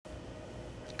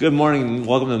Good morning.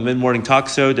 Welcome to the Mid-Morning Talk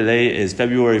Show. Today is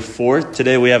February 4th.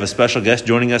 Today we have a special guest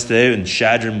joining us today in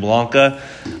Shadryon Blanka.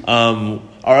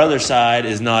 Our other side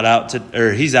is not out,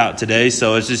 he's out today,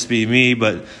 so it's just be me.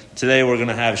 But today we're going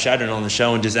to have Shadryon on the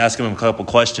show and just ask him a couple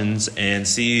questions and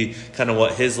see kind of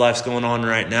what his life's going on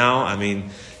right now. I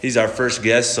mean, he's our first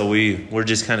guest, so we're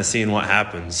just kind of seeing what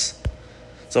happens.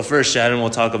 So first, Shadryon, we'll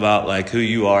talk about like who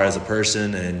you are as a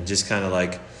person and just kind of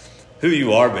like who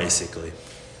you are basically.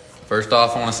 First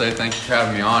off, I want to say thank you for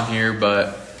having me on here,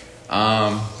 but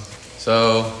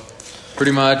so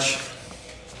pretty much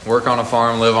work on a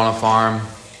farm, live on a farm,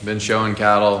 been showing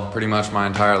cattle pretty much my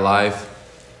entire life.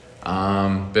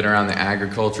 Been around the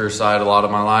agriculture side a lot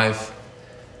of my life,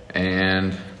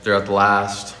 and throughout the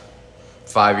last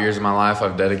 5 years of my life,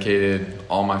 I've dedicated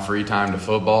all my free time to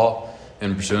football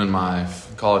and pursuing my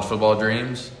college football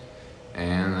dreams.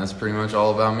 And that's pretty much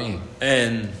all about me.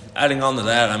 And adding on to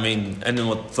that, I mean, ending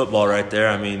with football right there,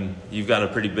 I mean, you've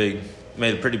got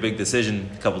made a pretty big decision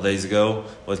a couple days ago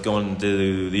with going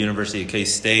to the University of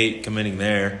K-State, committing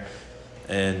there.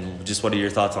 And just what are your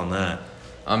thoughts on that?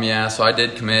 So I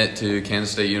did commit to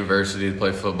Kansas State University to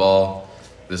play football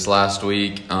this last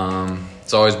week.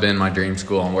 It's always been my dream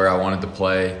school and where I wanted to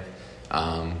play.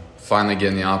 Finally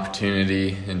getting the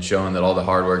opportunity and showing that all the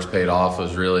hard work's paid off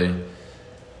was really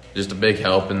just a big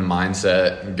help in the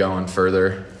mindset and going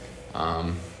further.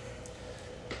 I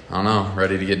don't know,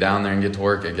 ready to get down there and get to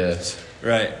work, I guess.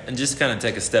 Right, and just kind of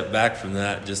take a step back from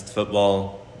that, just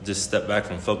step back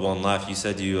from football and life. You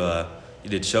said you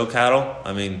did show cattle.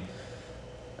 I mean,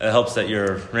 it helps that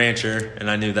you're a rancher,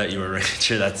 and I knew that you were a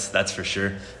rancher, that's for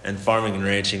sure. And farming and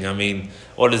ranching, I mean,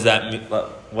 what does that mean?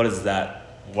 What is that?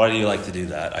 Why do you like to do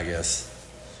that, I guess?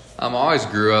 I always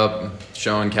grew up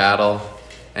showing cattle.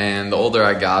 And the older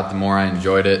I got, the more I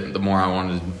enjoyed it, the more I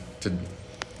wanted to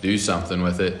do something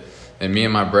with it. And me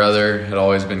and my brother had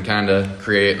always been kind of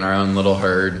creating our own little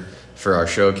herd for our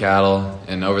show cattle.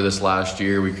 And over this last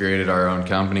year, we created our own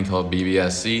company called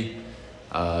BBSC.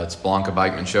 It's Blanka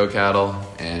Bikeman Show Cattle.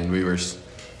 And we were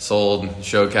sold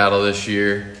show cattle this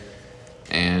year.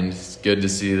 And it's good to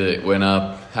see that it went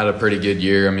up. Had a pretty good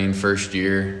year. I mean, first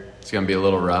year, it's going to be a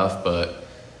little rough. But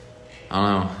I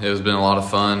don't know. It's been a lot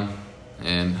of fun.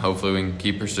 And hopefully we can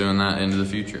keep pursuing that into the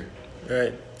future.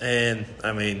 Right. And,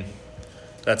 I mean,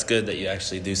 that's good that you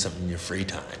actually do something in your free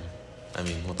time. I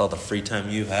mean, with all the free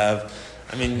time you have.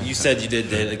 I mean, you said you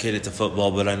did dedicate it to football,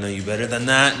 but I know you better than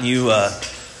that. And you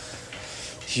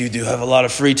do have a lot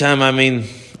of free time. I mean,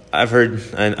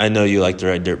 I know you like to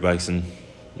ride dirt bikes and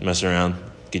mess around,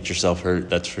 get yourself hurt,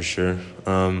 that's for sure.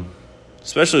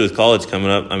 Especially with college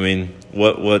coming up. I mean,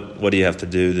 what do you have to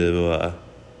do to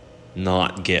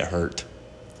not get hurt?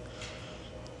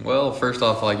 Well, first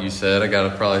off, like you said, I got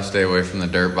to probably stay away from the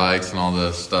dirt bikes and all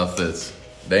the stuff that's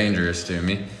dangerous to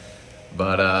me.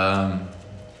 But,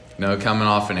 coming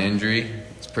off an injury,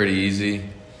 it's pretty easy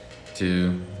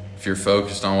if you're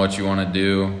focused on what you want to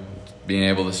do, being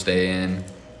able to stay in,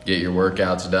 get your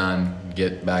workouts done,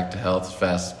 get back to health as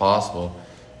fast as possible,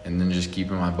 and then just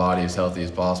keeping my body as healthy as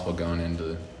possible going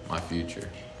into my future.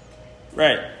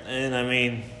 Right. And, I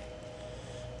mean,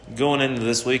 going into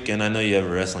this weekend, I know you have a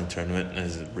wrestling tournament.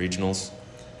 Is it regionals?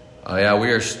 Oh, yeah, we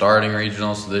are starting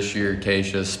regionals. This year,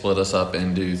 Acacia split us up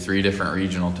into 3 different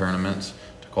regional tournaments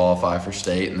to qualify for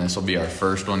state, and this will be our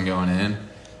first one going in.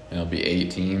 And it'll be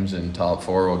 8 teams, and top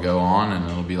 4 will go on, and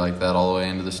it'll be like that all the way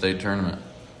into the state tournament.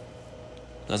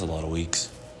 That's a lot of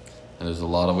weeks. There's a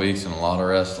lot of weeks and a lot of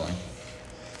wrestling.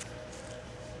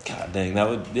 God dang,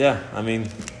 I mean,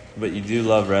 but you do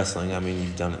love wrestling. I mean,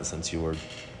 you've done it since you were...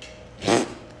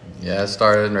 Yeah, I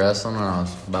started wrestling when I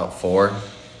was about 4.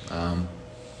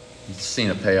 Seen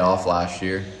it pay off last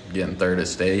year, getting 3rd at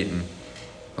state, and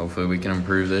hopefully we can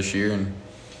improve this year and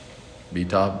be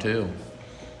top 2.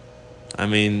 I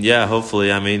mean, yeah,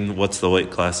 hopefully. I mean, what's the weight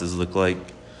classes look like?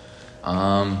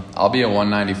 I'll be at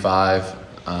 195.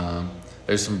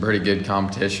 There's some pretty good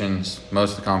competitions.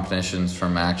 Most of the competitions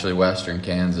from actually Western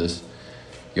Kansas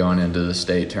going into the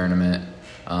state tournament.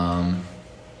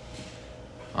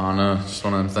 I don't know, it's just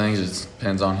one of them things. It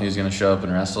depends on who's going to show up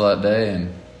and wrestle that day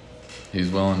and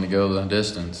who's willing to go the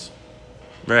distance.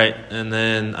 Right, and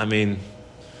then, I mean,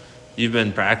 you've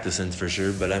been practicing for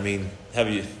sure, but, I mean,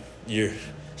 you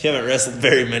haven't wrestled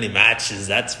very many matches,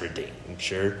 that's for dang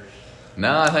sure.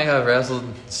 No, I think I've wrestled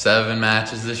 7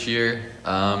 matches this year.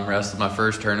 Wrestled my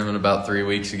first tournament about 3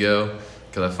 weeks ago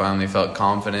because I finally felt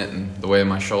confident in the way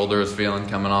my shoulder was feeling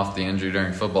coming off the injury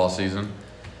during football season.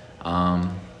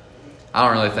 I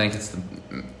don't really think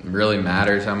really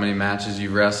matters how many matches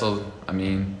you've wrestled. I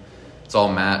mean, it's all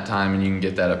mat time, and you can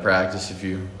get that at practice if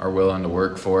you are willing to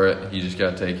work for it. You just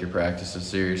got to take your practices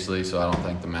seriously, so I don't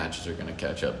think the matches are going to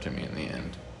catch up to me in the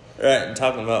end. Right, and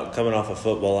talking about coming off of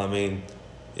football, I mean,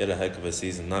 you had a heck of a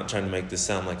season. Not trying to make this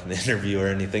sound like an interview or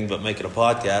anything, but make it a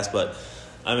podcast. But,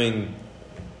 I mean,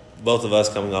 both of us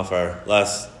coming off our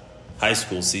last high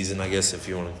school season, I guess, if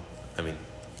you want to, I mean,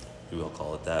 we will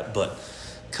call it that. But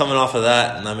coming off of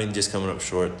that, and, I mean, just coming up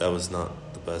short, that was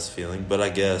not the best feeling. But I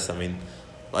guess, I mean,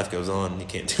 life goes on. You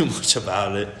can't do much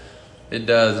about it. It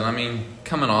does. And, I mean,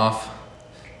 coming off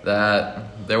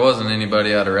that, there wasn't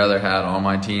anybody I'd rather had on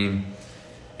my team.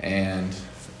 And,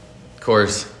 of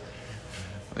course,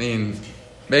 I mean,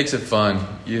 makes it fun.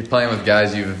 You're playing with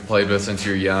guys you've played with since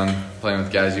you're young, playing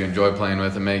with guys you enjoy playing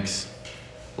with. It makes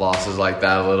losses like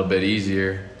that a little bit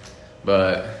easier.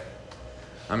 But,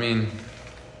 I mean,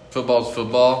 football's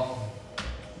football.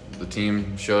 The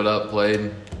team showed up, played,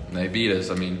 and they beat us.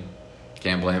 I mean,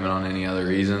 can't blame it on any other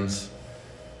reasons.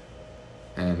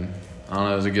 And, I don't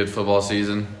know, it was a good football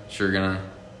season. Sure going to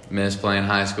miss playing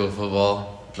high school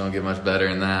football. Don't get much better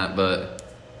than that, but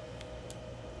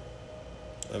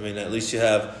I mean, at least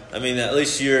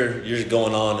you're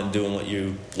going on and doing what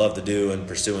you love to do and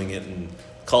pursuing it in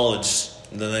college,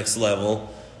 the next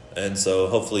level. And so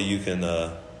hopefully you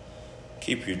can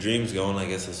keep your dreams going, I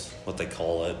guess is what they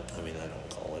call it. I mean, I don't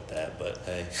call it that, but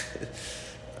hey.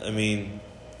 I mean,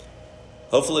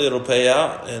 hopefully it'll pay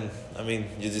out, and I mean,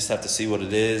 you just have to see what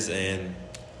it is. And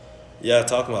yeah,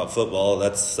 talking about football,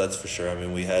 that's for sure. I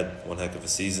mean, we had one heck of a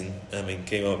season. I mean,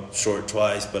 came up short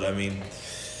twice, but I mean,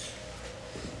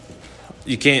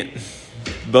 you can't.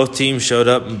 Both teams showed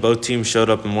up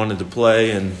and wanted to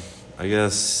play, and I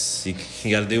guess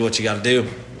you got to do what you got to do.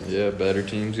 Yeah, better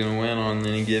team's gonna win on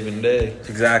any given day.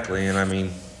 Exactly, and I mean,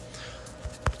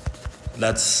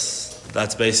 that's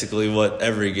basically what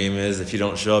every game is. If you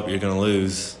don't show up, you're gonna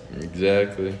lose.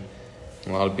 Exactly.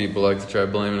 A lot of people like to try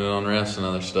blaming it on refs and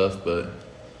other stuff, but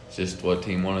it's just what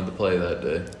team wanted to play that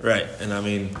day. Right, and I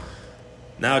mean,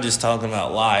 now just talking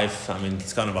about life, I mean,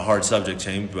 it's kind of a hard subject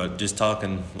change, but just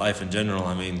talking life in general,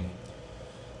 I mean,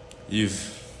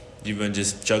 you've been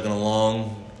just chugging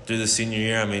along through the senior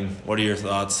year. I mean, what are your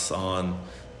thoughts on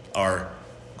our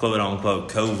quote-unquote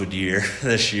COVID year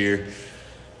this year?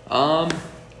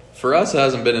 For us, it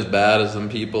hasn't been as bad as some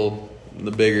people in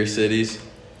the bigger cities.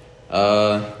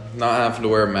 Not having to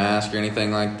wear a mask or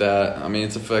anything like that. I mean,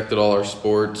 it's affected all our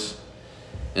sports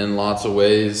in lots of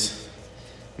ways,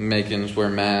 making us wear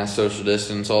masks, social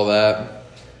distance, all that.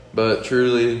 But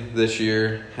truly, this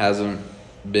year hasn't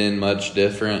been much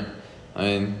different. I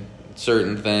mean,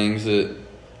 certain things that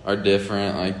are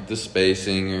different, like the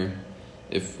spacing, or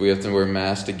if we have to wear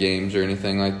masks to games or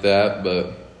anything like that.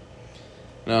 But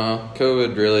no,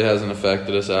 COVID really hasn't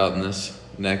affected us out in this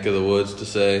neck of the woods, to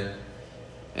say.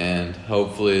 And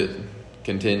hopefully it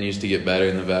continues to get better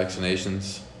and the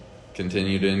vaccinations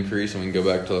continue to increase and we can go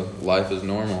back to life as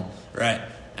normal. Right.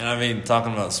 And I mean,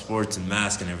 talking about sports and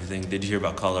masks and everything, did you hear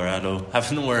about Colorado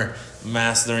having to wear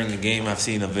masks during the game? I've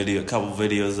seen a couple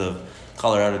videos of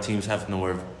Colorado teams having to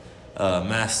wear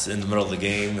masks in the middle of the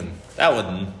game, and that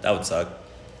would suck.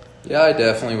 Yeah, I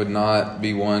definitely would not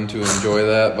be one to enjoy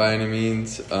that by any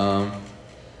means.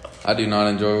 I do not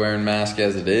enjoy wearing masks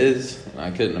as it is. I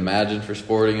couldn't imagine for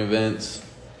sporting events.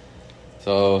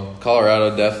 So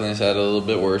Colorado definitely has had it a little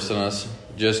bit worse than us.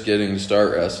 Just getting to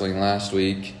start wrestling last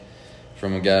week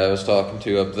from a guy I was talking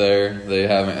to up there. They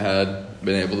haven't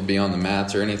been able to be on the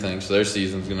mats or anything, so their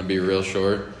season's going to be real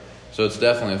short. So it's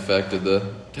definitely affected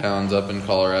the towns up in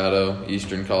Colorado,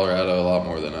 eastern Colorado, a lot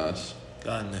more than us.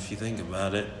 God, and if you think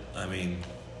about it, I mean,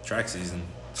 track season,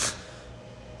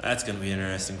 that's going to be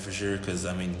interesting for sure, because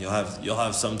I mean, you'll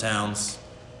have some towns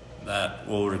that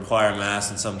will require masks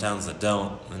and some towns that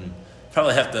don't, and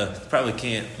probably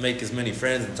can't make as many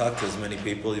friends and talk to as many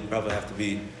people. You probably have to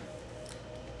be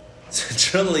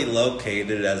centrally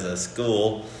located as a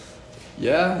school.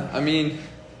 Yeah, I mean,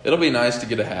 it'll be nice to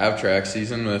get a half track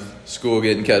season with school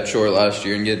getting cut short last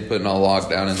year and getting put in all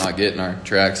lockdown and not getting our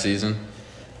track season.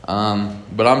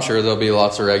 But I'm sure there'll be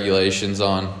lots of regulations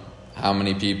on how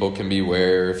many people can be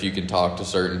where, if you can talk to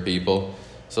certain people.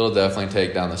 So it'll definitely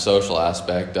take down the social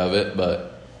aspect of it,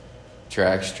 but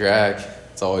track's track.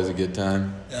 It's always a good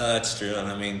time. Yeah, that's true. And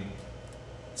I mean,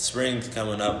 spring's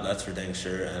coming up, that's for dang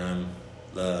sure. And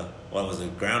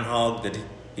groundhog,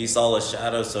 he saw a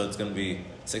shadow, so it's going to be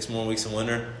 6 more weeks of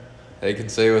winter. They can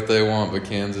say what they want, but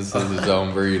Kansas is its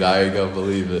own breed. I ain't gonna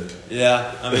believe it.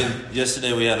 Yeah, I mean,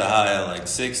 yesterday we had a high of like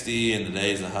 60, and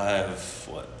today's a high of,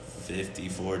 50,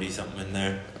 40, something in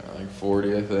there. Like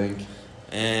 40, I think.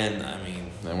 And, I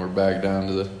mean... Then we're back down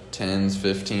to the 10s,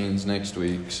 15s next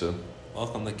week, so...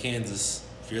 welcome to Kansas.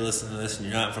 If you're listening to this and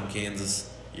you're not from Kansas,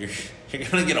 you're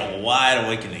gonna get a wide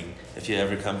awakening if you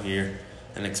ever come here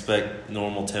and expect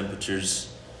normal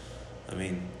temperatures. I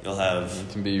mean, you'll have.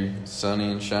 It can be sunny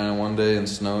and shining one day and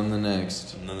snowing the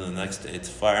next. And then the next day it's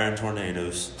fire and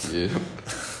tornadoes. Yeah.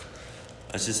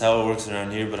 That's just how it works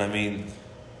around here. But I mean,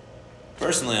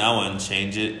 personally, I wouldn't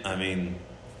change it. I mean,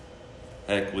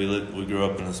 heck, we grew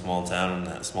up in a small town, and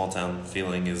that small town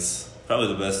feeling is probably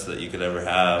the best that you could ever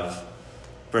have.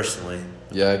 Personally.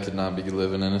 Yeah, I could not be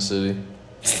living in a city.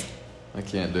 I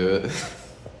can't do it.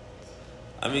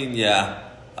 I mean, yeah,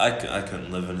 I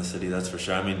couldn't live in a city, that's for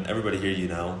sure. I mean, everybody here you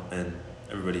know, and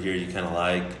everybody here you kind of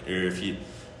like. Or if you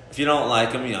don't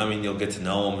like them, I mean, you'll get to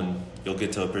know them, and you'll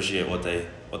get to appreciate what they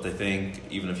think.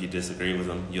 Even if you disagree with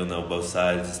them, you'll know both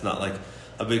sides. It's not like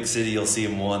a big city, you'll see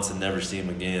them once and never see them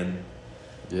again.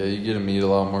 Yeah, you get to meet a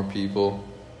lot more people.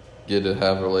 Get to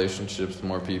have relationships with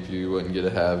more people you wouldn't get to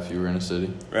have if you were in a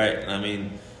city. Right, and I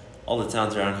mean, all the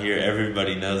towns around here,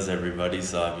 everybody knows everybody,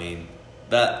 so I mean,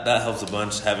 that helps a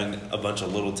bunch, having a bunch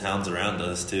of little towns around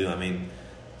us too. I mean,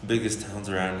 biggest towns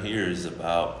around here is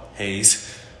about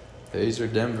Hayes. Hayes or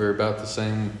Denver, about the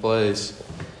same place.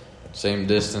 Same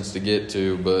distance to get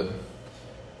to, but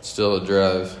still a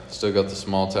drive. Still got the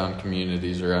small town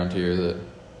communities around here that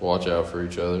watch out for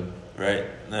each other. Right,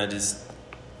 and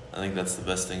I think that's the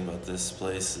best thing about this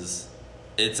place is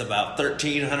it's about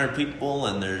 1,300 people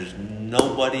and there's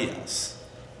nobody else.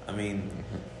 I mean,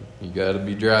 you got to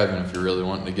be driving if you're really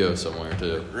wanting to go somewhere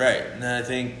too. Right, and I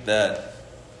think that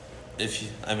if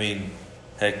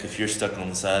you're stuck on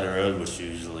the side of the road, which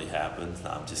usually happens. No,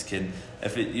 I'm just kidding.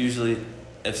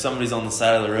 If somebody's on the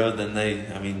side of the road,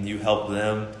 then you help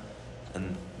them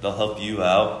and they'll help you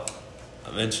out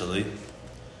eventually.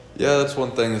 Yeah, that's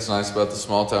one thing that's nice about the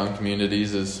small town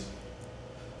communities is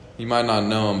you might not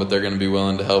know them, but they're going to be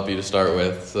willing to help you to start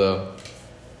with. So,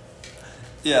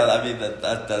 yeah, I mean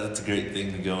that's a great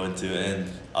thing to go into,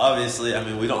 and obviously, I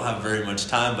mean we don't have very much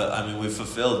time, but I mean we've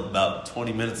fulfilled about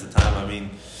 20 minutes of time. I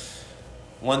mean,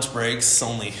 lunch breaks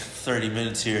only 30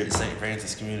 minutes here at St.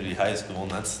 Francis Community High School,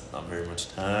 and that's not very much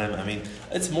time. I mean,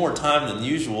 it's more time than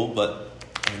usual, but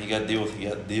I mean you got to deal with what you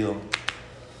got to deal.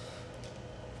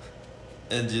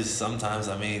 And just sometimes,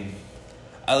 I mean,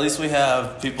 at least we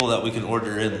have people that we can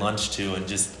order in lunch to and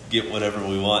just get whatever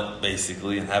we want,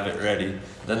 basically, and have it ready.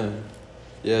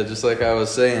 Yeah, just like I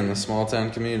was saying, the small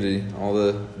town community, all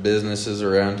the businesses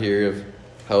around here have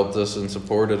helped us and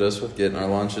supported us with getting our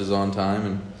lunches on time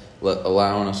and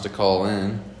allowing us to call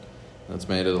in. That's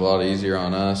made it a lot easier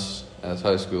on us as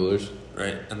high schoolers.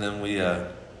 Right, and then we,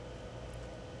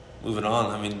 moving on,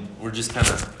 I mean, we're just kind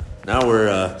of, now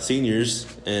we're seniors,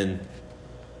 and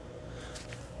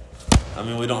I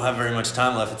mean, we don't have very much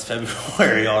time left. It's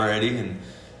February already, and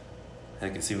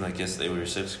heck, it seemed like yesterday we were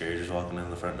 6th graders walking in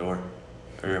the front door.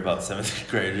 Or about 7th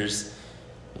graders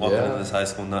walking into this high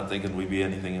school not thinking we'd be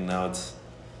anything, and now it's,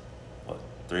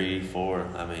 3, 4,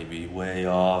 I may be way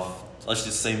off. Let's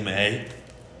just say May.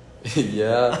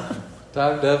 Yeah,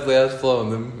 time definitely has flown.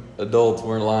 Them adults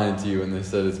weren't lying to you when they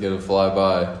said it's going to fly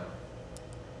by.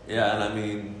 Yeah, and I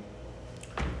mean,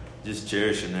 just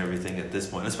cherishing everything at this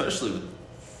point, especially with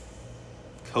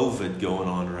COVID going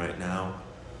on right now.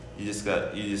 You just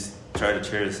try to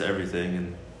cherish everything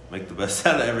and make the best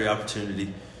out of every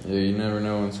opportunity. Yeah, you never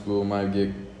know when school might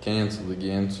get canceled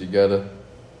again, so you gotta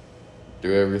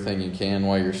do everything you can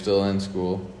while you're still in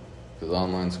school, because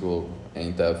online school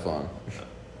ain't that fun.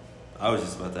 I was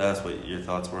just about to ask what your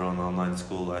thoughts were on online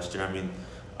school last year. I mean,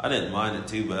 I didn't mind it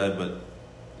too bad, but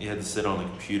you had to sit on a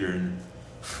computer and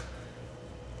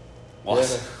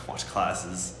watch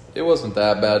classes. It wasn't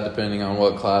that bad depending on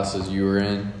what classes you were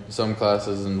in. Some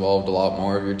classes involved a lot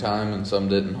more of your time and some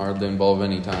didn't hardly involve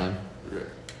any time. Right.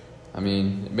 I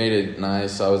mean, it made it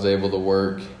nice. I was able to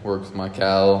work with my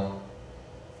Cal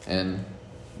and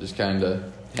just kind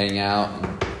of hang out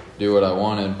and do what I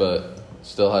wanted, but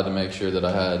still had to make sure that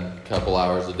I had a couple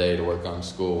hours a day to work on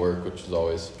schoolwork, which was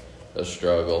always a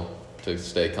struggle to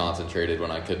stay concentrated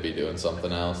when I could be doing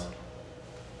something else.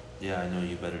 Yeah, I know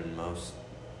you better than most.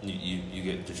 You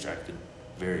get distracted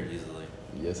very easily.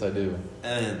 Yes, I do.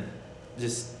 And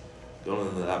just going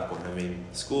into that point, I mean,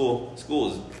 school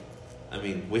is, I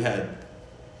mean, we had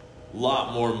a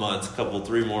lot more months,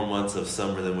 3 more months of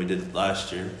summer than we did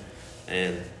last year.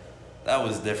 And that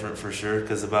was different for sure,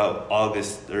 because about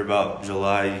August or about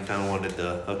July, you kind of wanted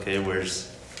to, you're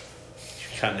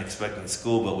kind of expecting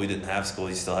school, but we didn't have school.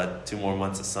 You still had 2 more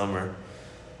months of summer.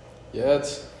 Yeah,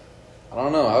 I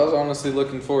don't know. I was honestly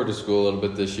looking forward to school a little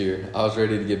bit this year. I was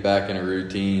ready to get back in a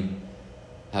routine,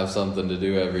 have something to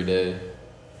do every day.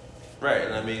 Right,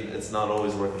 and I mean, it's not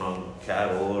always working on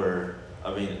cattle or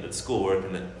I mean, it's schoolwork,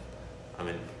 and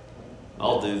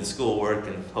I'll do the schoolwork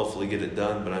and hopefully get it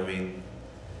done. But I mean,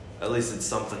 at least it's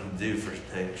something to do for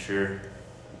dang sure.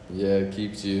 Yeah, it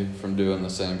keeps you from doing the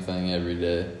same thing every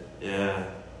day. Yeah,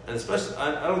 and especially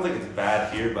I don't think it's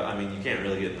bad here, but I mean, you can't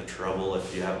really get into trouble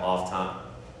if you have off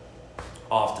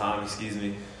time. Excuse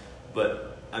me.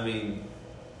 But I mean,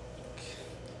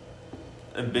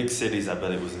 in big cities, I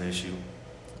bet it was an issue.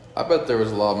 I bet there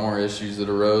was a lot more issues that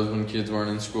arose when kids weren't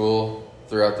in school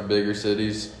throughout the bigger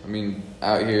cities. I mean,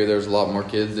 out here, there's a lot more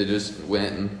kids. They just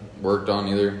went and worked on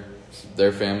either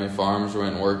their family farms or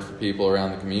went and worked for people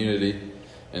around the community,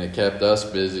 and it kept us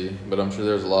busy. But I'm sure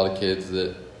there's a lot of kids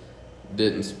that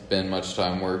didn't spend much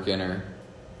time working or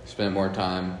spent more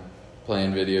time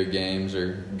playing video games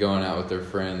or going out with their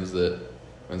friends that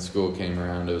when school came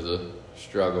around, it was a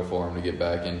struggle for them to get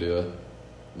back into a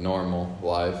normal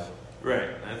life. Right.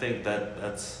 I think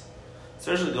that's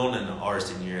especially going into our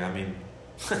senior year. I mean,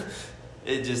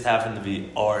 it just happened to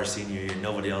be our senior year,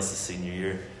 nobody else's senior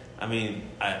year. I mean,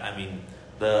 I mean,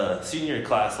 the senior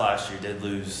class last year did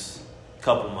lose a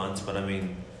couple months, but I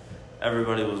mean,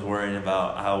 everybody was worrying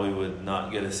about how we would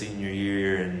not get a senior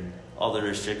year and all the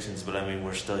restrictions. But I mean,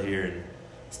 we're still here and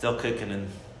still kicking and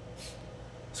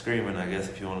screaming, I guess,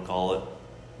 if you want to call it.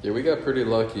 Yeah, we got pretty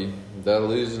lucky. That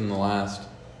losing the last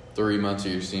 3 months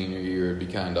of your senior year would be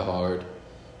kind of hard,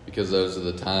 because those are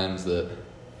the times that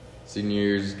senior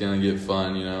year is going to get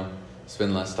fun, you know.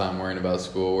 Spend less time worrying about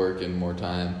schoolwork and more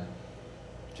time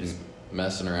just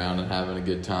messing around and having a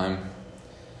good time.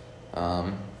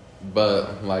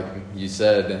 But like you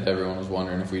said, everyone was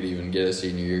wondering if we'd even get a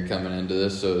senior year coming into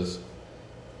this, so it was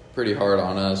pretty hard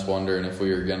on us wondering if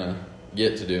we were going to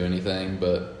get to do anything.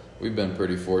 But we've been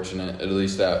pretty fortunate, at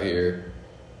least out here,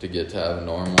 to get to have a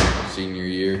normal senior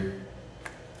year.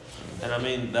 And I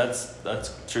mean, that's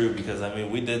true, because I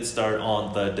mean, we did start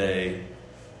on the day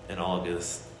in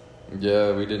August.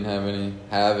 Yeah, we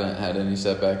haven't had any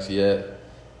setbacks yet.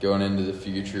 Going into the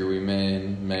future, we may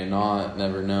and may not,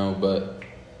 never know, but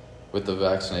with the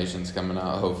vaccinations coming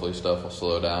out, hopefully stuff will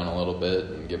slow down a little bit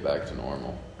and get back to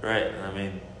normal. Right. I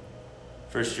mean,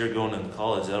 first year going into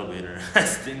college, that'll be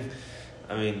interesting.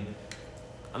 I mean,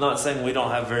 I'm not saying we don't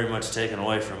have very much taken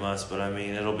away from us, but I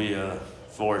mean, it'll be a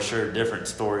for sure different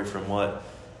story from what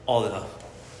all the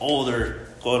older,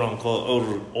 quote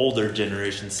unquote, older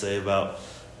generations say about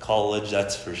college.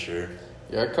 That's for sure.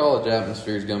 Yeah, our college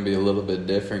atmosphere is going to be a little bit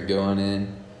different going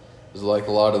in. It's like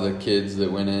a lot of the kids that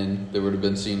went in, that would have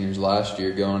been seniors last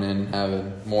year, going in and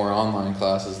having more online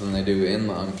classes than they do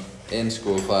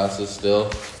in-school classes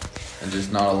still, and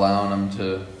just not allowing them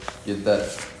to get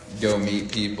that go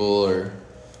meet people or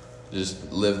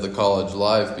just live the college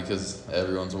life because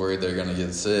everyone's worried they're going to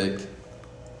get sick.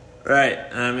 Right.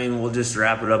 I mean, we'll just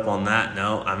wrap it up on that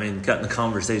note. I mean, cutting the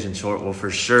conversation short, we'll for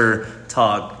sure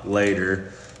talk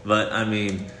later. But, I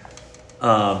mean,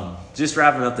 just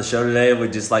wrapping up the show today,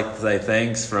 we'd just like to say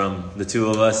thanks from the two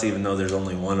of us, even though there's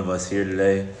only one of us here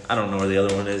today. I don't know where the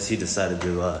other one is. He decided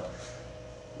to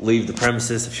leave the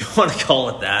premises, if you want to call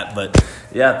it that. But,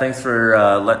 yeah, thanks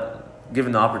for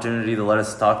giving the opportunity to let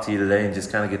us talk to you today and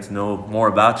just kind of get to know more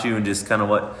about you and just kind of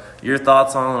what your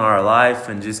thoughts on our life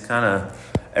and just kind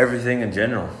of everything in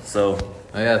general. So,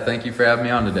 yeah, thank you for having me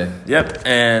on today. Yep,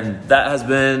 and that has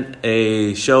been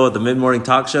a show of the Mid-Morning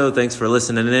Talk Show. Thanks for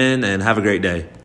listening in, and have a great day.